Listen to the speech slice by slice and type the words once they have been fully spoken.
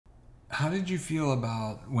How did you feel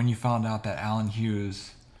about when you found out that Alan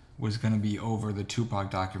Hughes was going to be over the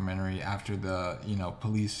Tupac documentary after the,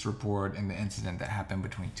 police report and the incident that happened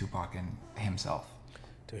between Tupac and himself?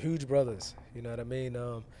 The Huge Brothers, you know what I mean?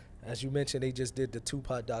 As you mentioned, they just did the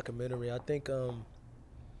Tupac documentary. I think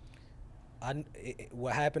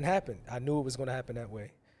what happened happened. I knew it was going to happen that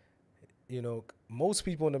way. Most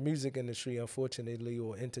people in the music industry, unfortunately,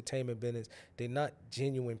 or entertainment business, they're not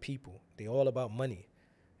genuine people. They're all about money.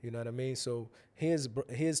 You know what I mean? So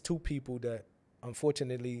here's two people that,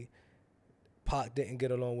 unfortunately, Pac didn't get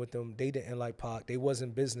along with them. They didn't like Pac. They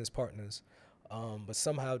wasn't business partners. But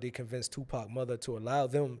somehow they convinced Tupac mother to allow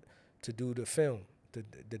them to do the film,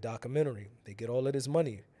 the documentary. They get all of this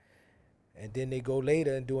money. And then they go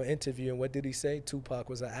later and do an interview, and what did he say? Tupac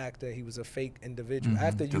was an actor. He was a fake individual.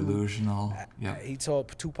 After Delusional. Yeah. he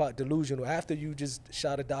told Tupac delusional. After you just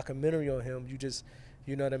shot a documentary on him, you just,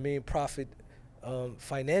 you know what I mean, profit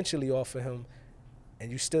financially off of him,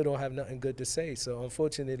 and you still don't have nothing good to say. So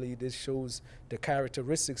unfortunately, this shows the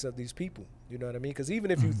characteristics of these people. You know what I mean? Because even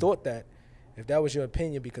if you thought that, if that was your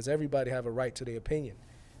opinion, because everybody have a right to their opinion,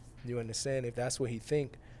 you understand? If that's what he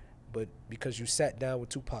think. But because you sat down with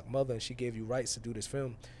Tupac mother and she gave you rights to do this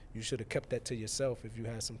film, you should have kept that to yourself if you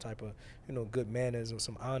had some type of, good manners or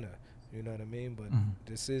some honor. You know what I mean? But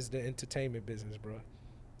this is the entertainment business, bro.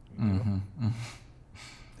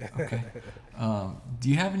 Okay. Do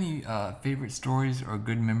you have any favorite stories or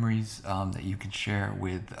good memories that you can share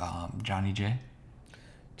with Johnny J?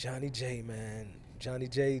 Johnny J, man. Johnny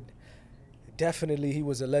J, definitely he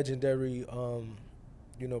was a legendary,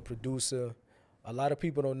 producer. A lot of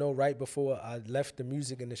people don't know, right before I left the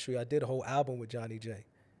music industry, I did a whole album with Johnny J.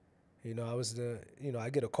 I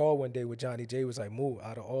get a call one day with Johnny J. Was like, "Moo,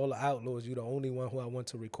 out of all the Outlawz, you're the only one who I want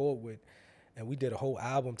to record with." And we did a whole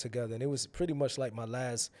album together. And it was pretty much like my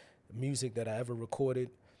last music that I ever recorded.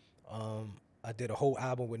 I did a whole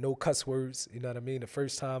album with no cuss words. You know what I mean? The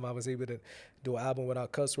first time I was able to do an album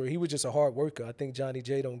without cuss words. He was just a hard worker. I think Johnny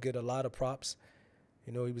J don't get a lot of props.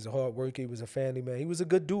 He was a hard worker. He was a family man. He was a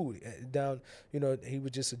good dude. He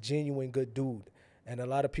was just a genuine good dude. And a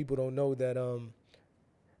lot of people don't know that.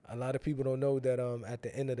 At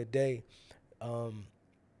the end of the day,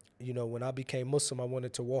 when I became Muslim, I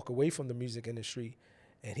wanted to walk away from the music industry,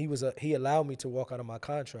 and he allowed me to walk out of my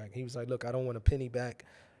contract. He was like, "Look, I don't want a penny back.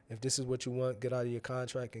 If this is what you want, get out of your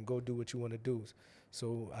contract and go do what you want to do."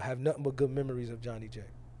 So I have nothing but good memories of Johnny J.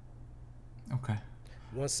 Okay.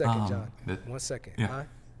 1 second, John. 1 second. Yeah. Huh?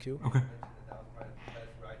 Q? Okay.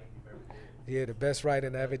 Yeah, the best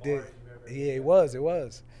writing I ever did. Yeah, it was.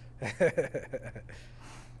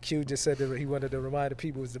 Q just said that he wanted to remind the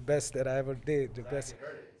people it was the best that I ever did. The best.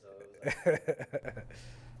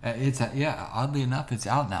 Oddly enough, it's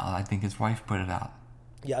out now. I think his wife put it out.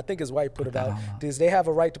 Yeah, I think his wife put it out. They have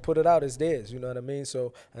a right to put it out, it's theirs, you know what I mean?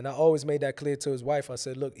 So, and I always made that clear to his wife. I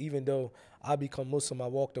said, look, even though I become Muslim, I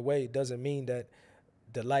walked away, it doesn't mean that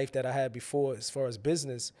the life that I had before as far as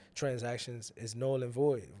business transactions is null and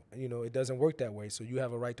void. It doesn't work that way. So you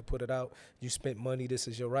have a right to put it out. You spent money, this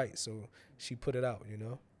is your right. So she put it out,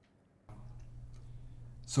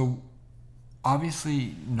 So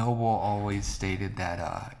obviously Noble always stated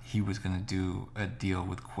that he was going to do a deal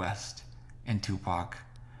with Quest and Tupac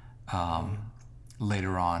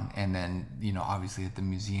later on. And then, obviously at the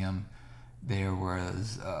museum, there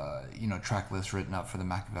was, track list written up for the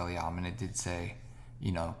Machiavelli album. And it did say,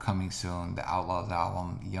 coming soon, the Outlawz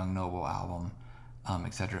album, Young Noble album,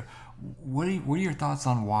 etc. What are your thoughts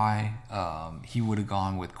on why he would have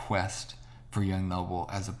gone with Quest for Young Noble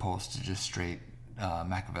as opposed to just straight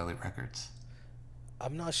Machiavelli Records?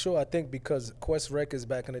 I'm not sure. I think because Quest Records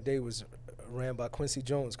back in the day was ran by Quincy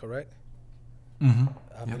Jones, correct?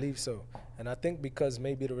 I believe so. And I think because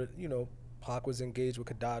maybe Pac was engaged with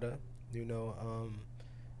Kadada,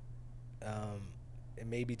 and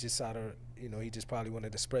maybe just out of he just probably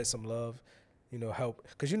wanted to spread some love, help.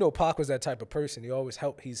 Because Pac was that type of person. He always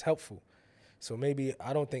he's helpful. So maybe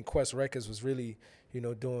I don't think Quest Records was really,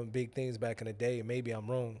 doing big things back in the day. Maybe I'm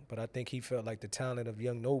wrong, but I think he felt like the talent of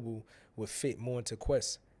Young Noble would fit more into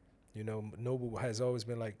Quest. Noble has always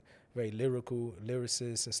been like very lyrical,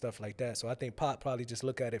 lyricist and stuff like that. So I think Pac probably just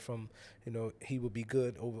look at it from, he would be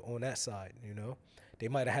good over on that side, They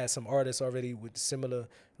might have had some artists already with similar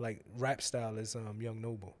like rap style as Young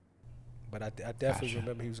Noble. But I definitely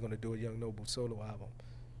remember he was going to do a Young Noble solo album.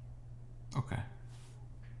 Okay.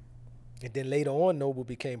 And then later on, Noble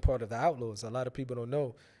became part of the Outlawz. A lot of people don't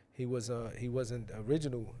know he wasn't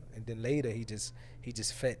original, and then later he just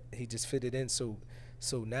fitted in so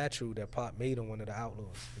natural that Pac made him one of the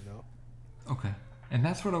Outlawz. Okay, and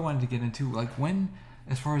that's what I wanted to get into. Like when,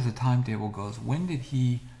 as far as the timetable goes, when did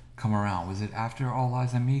he come around? Was it after All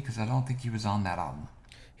Eyes on Me? Because I don't think he was on that album.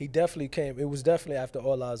 He definitely came. It was definitely after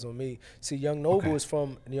All Eyes on Me. See, Okay. Young Noble is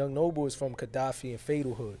from Gaddafi and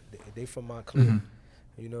Fatal Hood. They from Montclair.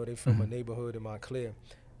 You know, they from a neighborhood in Montclair.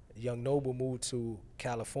 Young Noble moved to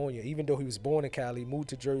California. Even though he was born in Cali, moved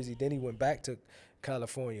to Jersey, then he went back to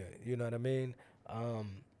California. You know what I mean?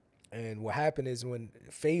 And what happened is when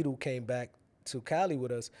Fatal came back to Cali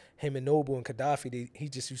with us, him and Noble and Gaddafi, he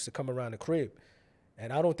just used to come around the crib.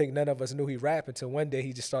 And I don't think none of us knew he rapped until one day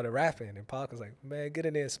he just started rapping. And Pac was like, man, get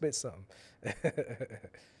in there and spit something.